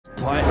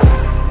But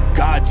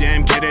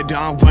goddamn, get it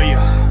done, will ya?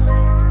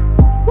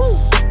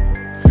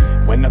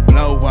 Woo. When the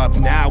blow up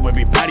now,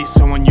 everybody's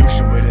so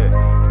unusual with it.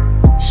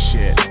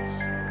 Shit.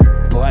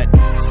 But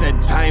said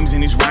times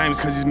in these rhymes,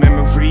 cause his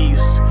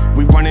memories.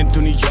 We running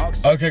through New York.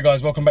 Okay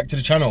guys, welcome back to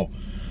the channel.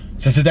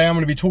 So today I'm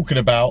going to be talking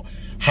about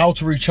how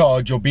to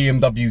recharge your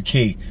BMW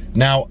key.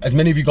 Now, as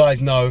many of you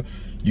guys know,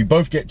 you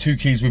both get 2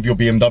 keys with your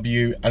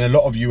BMW, and a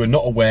lot of you are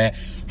not aware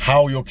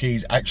how your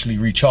keys actually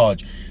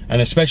recharge, and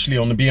especially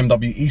on the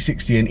BMW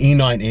E60 and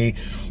E90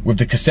 with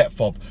the cassette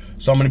fob.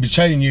 So I'm going to be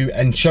training you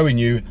and showing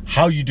you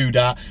how you do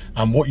that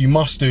and what you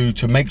must do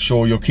to make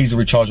sure your keys are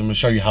recharged. I'm going to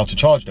show you how to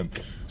charge them.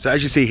 So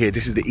as you see here,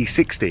 this is the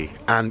E60,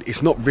 and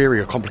it's not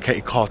very a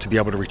complicated car to be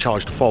able to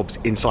recharge the fobs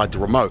inside the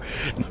remote.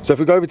 So if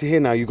we go over to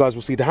here now, you guys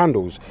will see the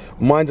handles.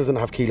 Mine doesn't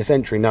have keyless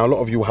entry. Now, a lot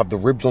of you will have the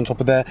ribs on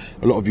top of there.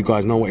 A lot of you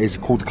guys know what it is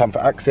called the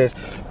comfort access.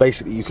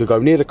 Basically, you could go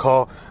near the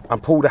car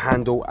and pull the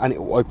handle, and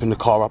it will open the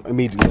car up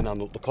immediately and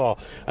unlock the car.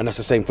 And that's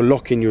the same for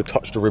locking. You would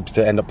touch the ribs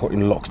to end up putting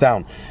the locks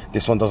down.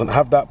 This one doesn't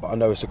have that, but I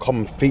know it's a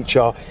common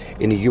feature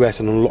in the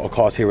US and on a lot of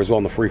cars here as well,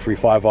 on the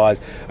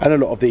 335i's, and a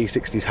lot of the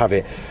E60s have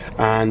it.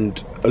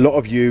 And a lot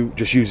of you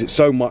just use it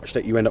so much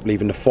that you end up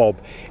leaving the fob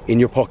in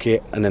your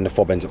pocket, and then the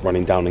fob ends up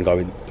running down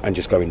and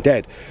just going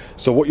dead.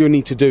 So what you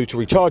need to do to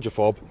recharge your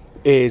fob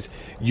is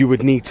you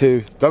would need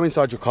to go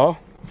inside your car,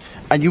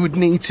 and you would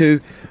need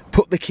to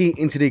put the key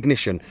into the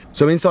ignition.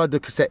 So inside the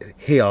cassette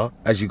here,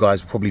 as you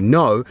guys probably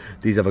know,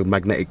 these have a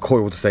magnetic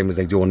coil the same as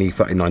they do on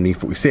E39,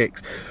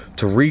 E46.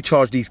 To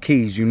recharge these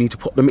keys, you need to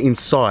put them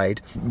inside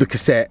the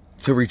cassette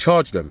to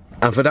recharge them.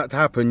 And for that to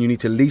happen, you need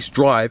to at least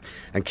drive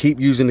and keep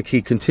using the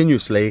key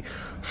continuously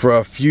for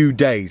a few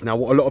days. Now,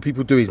 what a lot of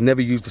people do is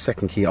never use the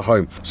second key at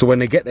home. So when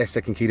they get their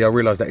second key, they'll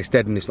realize that it's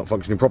dead and it's not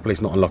functioning properly.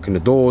 It's not unlocking the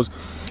doors.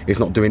 It's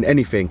not doing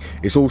anything.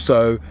 It's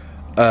also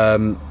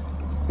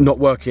not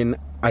working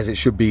as it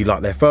should be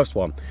like their first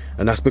one.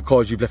 And that's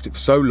because you've left it for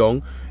so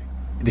long,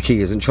 the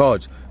key isn't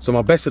charged. So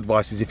my best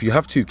advice is, if you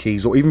have 2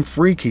 keys or even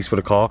 3 keys for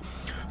the car,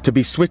 to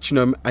be switching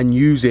them and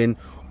using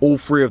all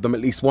 3 of them at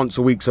least once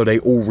a week, so they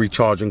all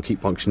recharge and keep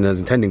functioning as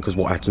intended. Because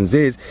what happens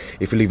is,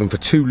 if you leave them for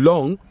too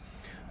long,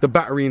 the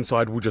battery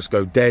inside will just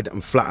go dead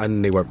and flatten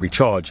and they won't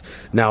recharge.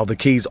 Now, the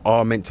keys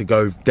are meant to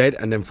go dead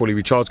and then fully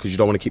recharge, because you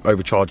don't want to keep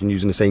overcharging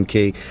using the same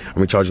key and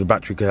recharging the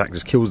battery, because that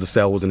just kills the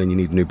cells and then you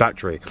need a new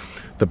battery.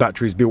 The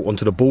battery is built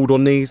onto the board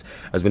on these,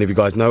 as many of you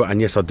guys know, and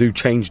yes, I do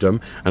change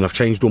them, and I've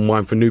changed all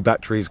mine for new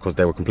batteries because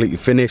they were completely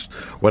finished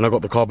when I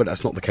got the car, but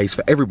that's not the case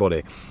for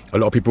everybody. A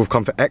lot of people with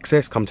comfort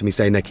excess come to me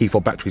saying their key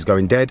fob battery is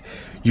going dead.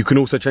 You can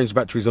also change the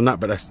batteries on that,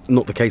 but that's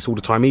not the case all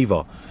the time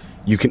either.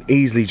 You can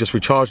easily just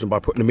recharge them by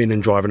putting them in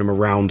and driving them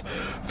around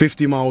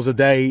 50 miles a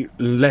day,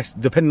 less,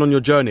 depending on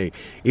your journey.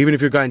 Even if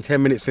you're going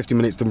 10 minutes, 50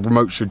 minutes, the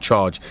remote should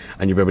charge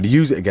and you'll be able to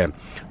use it again.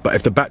 But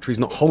if the battery's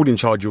not holding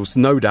charge, you'll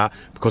know that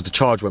because the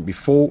charge won't be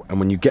full. And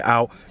when you get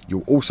out,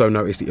 you'll also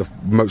notice that your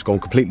remote's gone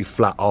completely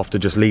flat after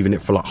just leaving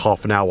it for like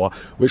half an hour,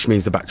 which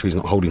means the battery's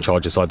not holding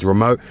charge inside the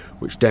remote,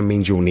 which then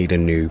means you'll need a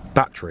new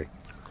battery.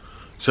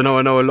 So now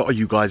I know a lot of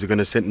you guys are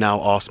going to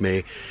now ask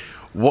me,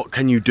 what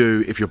can you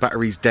do if your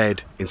battery's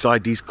dead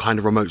inside these kind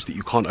of remotes that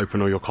you can't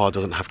open or your car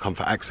doesn't have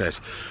comfort access?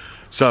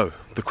 So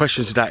the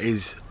question to that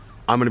is,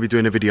 I'm going to be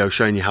doing a video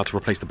showing you how to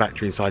replace the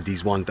battery inside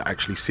these ones that are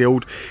actually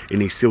sealed, in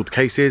these sealed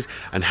cases,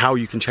 and how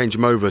you can change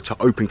them over to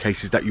open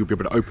cases that you'll be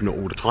able to open it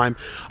all the time.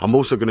 I'm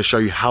also going to show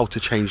you how to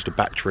change the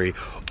battery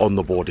on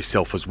the board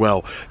itself as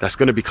well. That's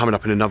going to be coming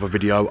up in another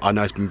video. I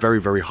know it's been very,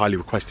 very highly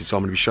requested, so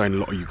I'm going to be showing a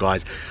lot of you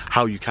guys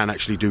how you can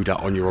actually do that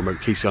on your remote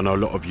key. So I know a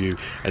lot of you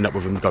end up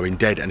with them going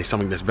dead, and it's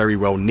something that's very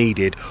well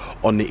needed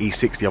on the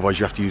E60. Otherwise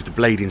you have to use the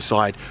blade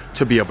inside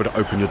to be able to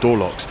open your door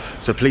locks.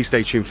 So please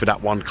stay tuned for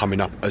that one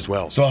coming up as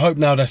well. So I hope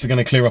now that's going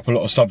to clear up a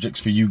lot of subjects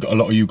for you, a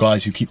lot of you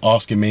guys who keep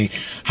asking me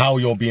how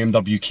your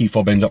BMW key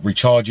fob ends up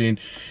recharging.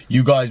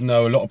 You guys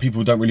know a lot of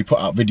people don't really put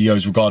out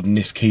videos regarding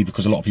this key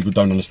because a lot of people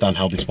don't understand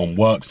how this one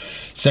works.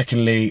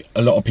 Secondly,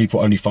 a lot of people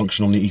only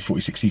function on the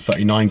E46,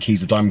 E39 keys,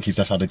 the diamond keys.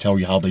 That's how they tell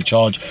you how they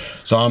charge.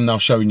 So I'm now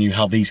showing you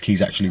how these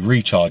keys actually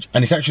recharge,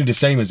 and it's actually the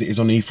same as it is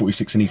on the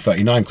E46 and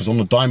E39, because on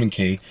the diamond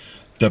key,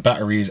 the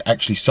battery is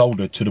actually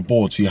soldered to the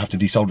board, so you have to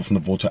desolder from the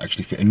board to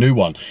actually fit a new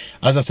one.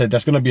 As I said,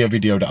 that's going to be a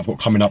video that I've got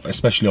coming up,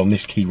 especially on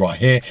this key right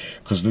here,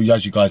 because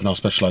as you guys know, I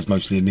specialise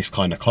mostly in this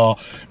kind of car,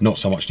 not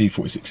so much the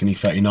E46 and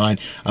E39.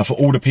 And for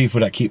all the people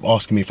that keep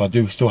asking me if I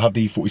do still have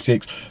the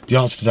E46, the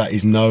answer to that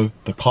is no.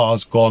 The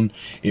car's gone.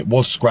 It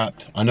was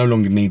scrapped. I no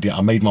longer need it.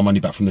 I made my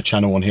money back from the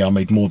channel on here. I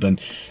made more than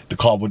the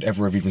car would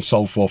ever have even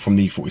sold for from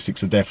the E46,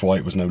 so therefore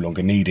it was no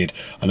longer needed.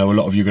 I know a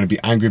lot of you are going to be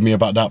angry with me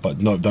about that, but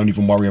no, don't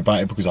even worry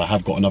about it, because I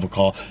have got another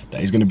car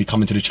that is going to be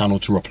coming to the channel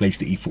to replace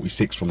the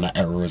E46 from that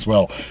era as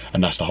well,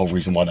 and that's the whole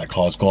reason why that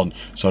car's gone.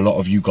 So a lot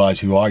of you guys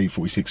who are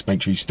E46,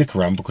 make sure you stick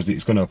around, because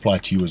it's going to apply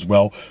to you as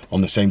well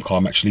on the same car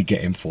I'm actually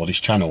getting for this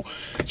channel.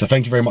 So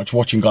thank you very much for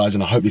watching, guys,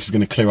 and I hope this is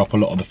going to clear up a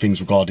lot of the things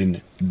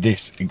regarding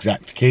this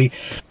exact key.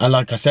 And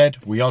like I said,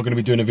 we are going to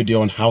be doing a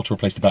video on how to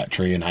replace the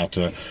battery and how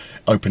to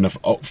open the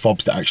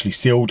fobs that are actually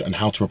sealed and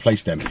how to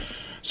replace them.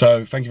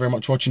 So thank you very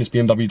much for watching. It's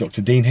BMW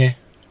Dr. Dean here,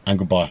 and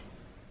goodbye.